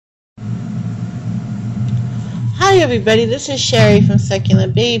Hi everybody, this is Sherry from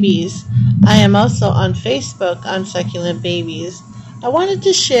Succulent Babies. I am also on Facebook on Succulent Babies. I wanted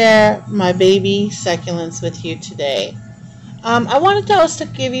to share my baby succulents with you today. I wanted to also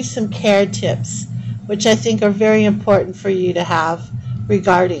give you some care tips, which I think are very important for you to have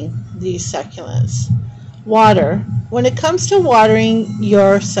regarding these succulents. Water. When it comes to watering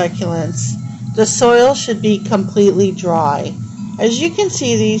your succulents, the soil should be completely dry. As you can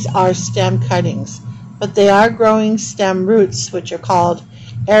see, these are stem cuttings, but they are growing stem roots, which are called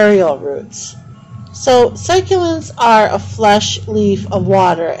aerial roots. So succulents are a flush leaf of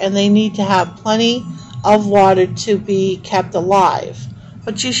water, and they need to have plenty of water to be kept alive.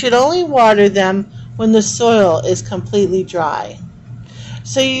 But you should only water them when the soil is completely dry.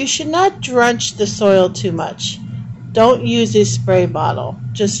 So you should not drench the soil too much. Don't use a spray bottle.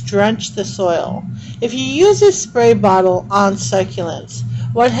 Just drench the soil. If you use a spray bottle on succulents,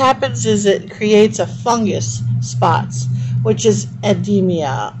 what happens is it creates a fungus spots, which is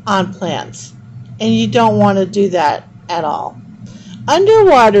edema on plants, and you don't want to do that at all.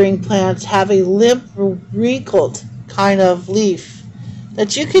 Underwatering plants have a limp, wrinkled kind of leaf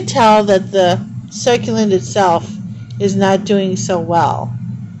that you could tell that the succulent itself is not doing so well.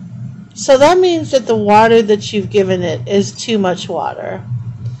 So that means that the water that you've given it is too much water.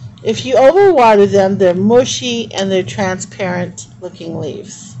 If you overwater them, they're mushy and they're transparent looking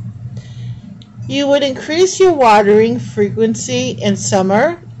leaves. You would increase your watering frequency in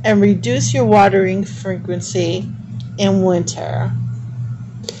summer and reduce your watering frequency in winter.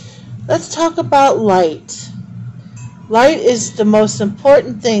 Let's talk about light. Light is the most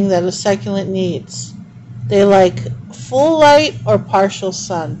important thing that a succulent needs. They like full light or partial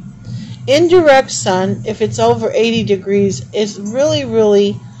sun. Indirect sun, if it's over 80 degrees, is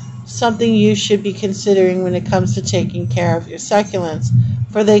really something you should be considering when it comes to taking care of your succulents,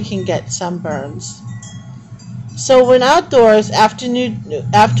 for they can get sunburns. So when outdoors,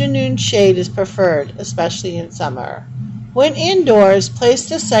 afternoon shade is preferred, especially in summer. When indoors, place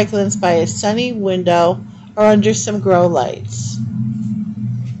the succulents by a sunny window or under some grow lights.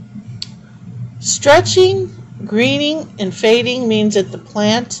 Stretching, greening, and fading means that the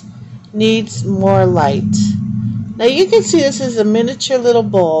plant needs more light. Now you can see this is a miniature little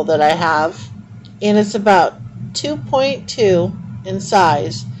bowl that I have, and it's about 2.2 in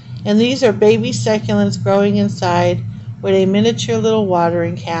size, and these are baby succulents growing inside with a miniature little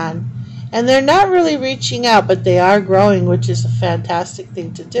watering can, and they're not really reaching out, but they are growing, which is a fantastic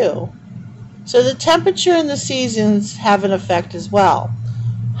thing to do. So the temperature and the seasons have an effect as well.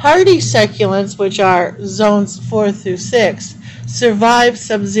 Hardy succulents, which are zones 4 through 6, survive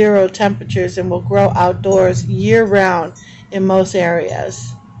sub-zero temperatures and will grow outdoors year-round in most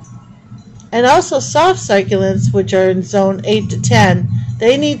areas. And also soft succulents, which are in zone 8 to 10,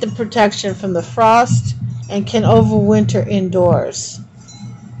 they need the protection from the frost and can overwinter indoors.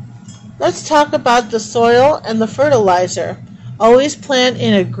 Let's talk about the soil and the fertilizer. Always plant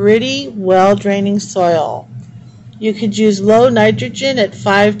in a gritty, well-draining soil. You could use low nitrogen at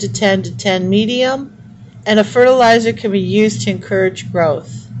 5 to 10 to 10 medium, and a fertilizer can be used to encourage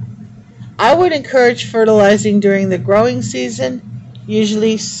growth. I would encourage fertilizing during the growing season,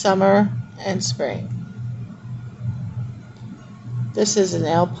 usually summer and spring. This is an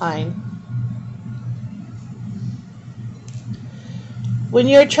alpine. When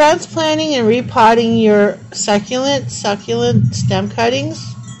you're transplanting and repotting your succulent stem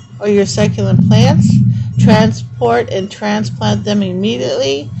cuttings or your succulent plants, transport and transplant them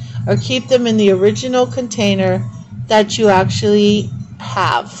immediately, or keep them in the original container that you actually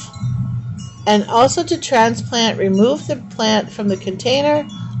have. And also to transplant, remove the plant from the container,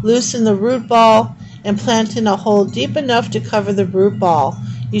 loosen the root ball, and plant in a hole deep enough to cover the root ball.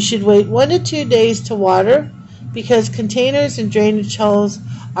 You should wait 1 to 2 days to water, because containers and drainage holes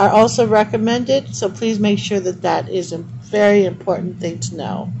are also recommended, so please make sure that that is a very important thing to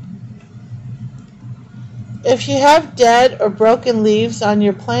know. If you have dead or broken leaves on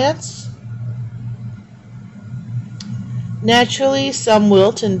your plants, naturally some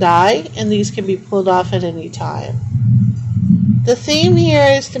wilt and die, and these can be pulled off at any time. The theme here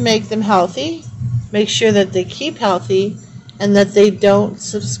is to make them healthy, make sure that they keep healthy, and that they don't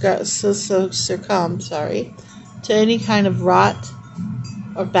succumb to any kind of rot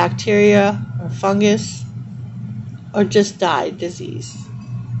or bacteria or fungus or just die disease.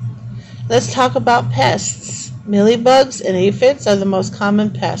 Let's talk about pests. Mealybugs and aphids are the most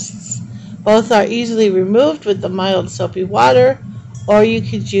common pests. Both are easily removed with the mild soapy water, or you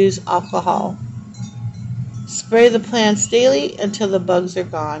could use alcohol. Spray the plants daily until the bugs are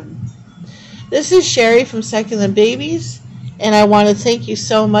gone. This is Sherry from Succulent Babies, and I want to thank you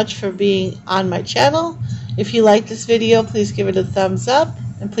so much for being on my channel. If you like this video, please give it a thumbs up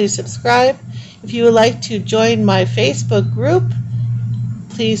and please subscribe. If you would like to join my Facebook group,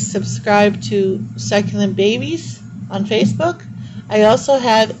 please subscribe to Succulent Babies on Facebook. I also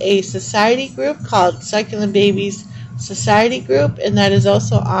have a society group called Succulent Babies Society Group, and that is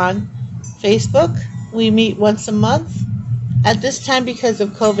also on Facebook. We meet once a month. At this time, because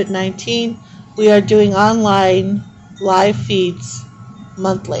of COVID-19, we are doing online live feeds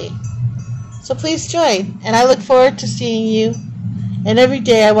monthly. So please join, and I look forward to seeing you, and every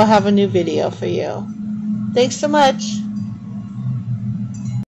day I will have a new video for you. Thanks so much.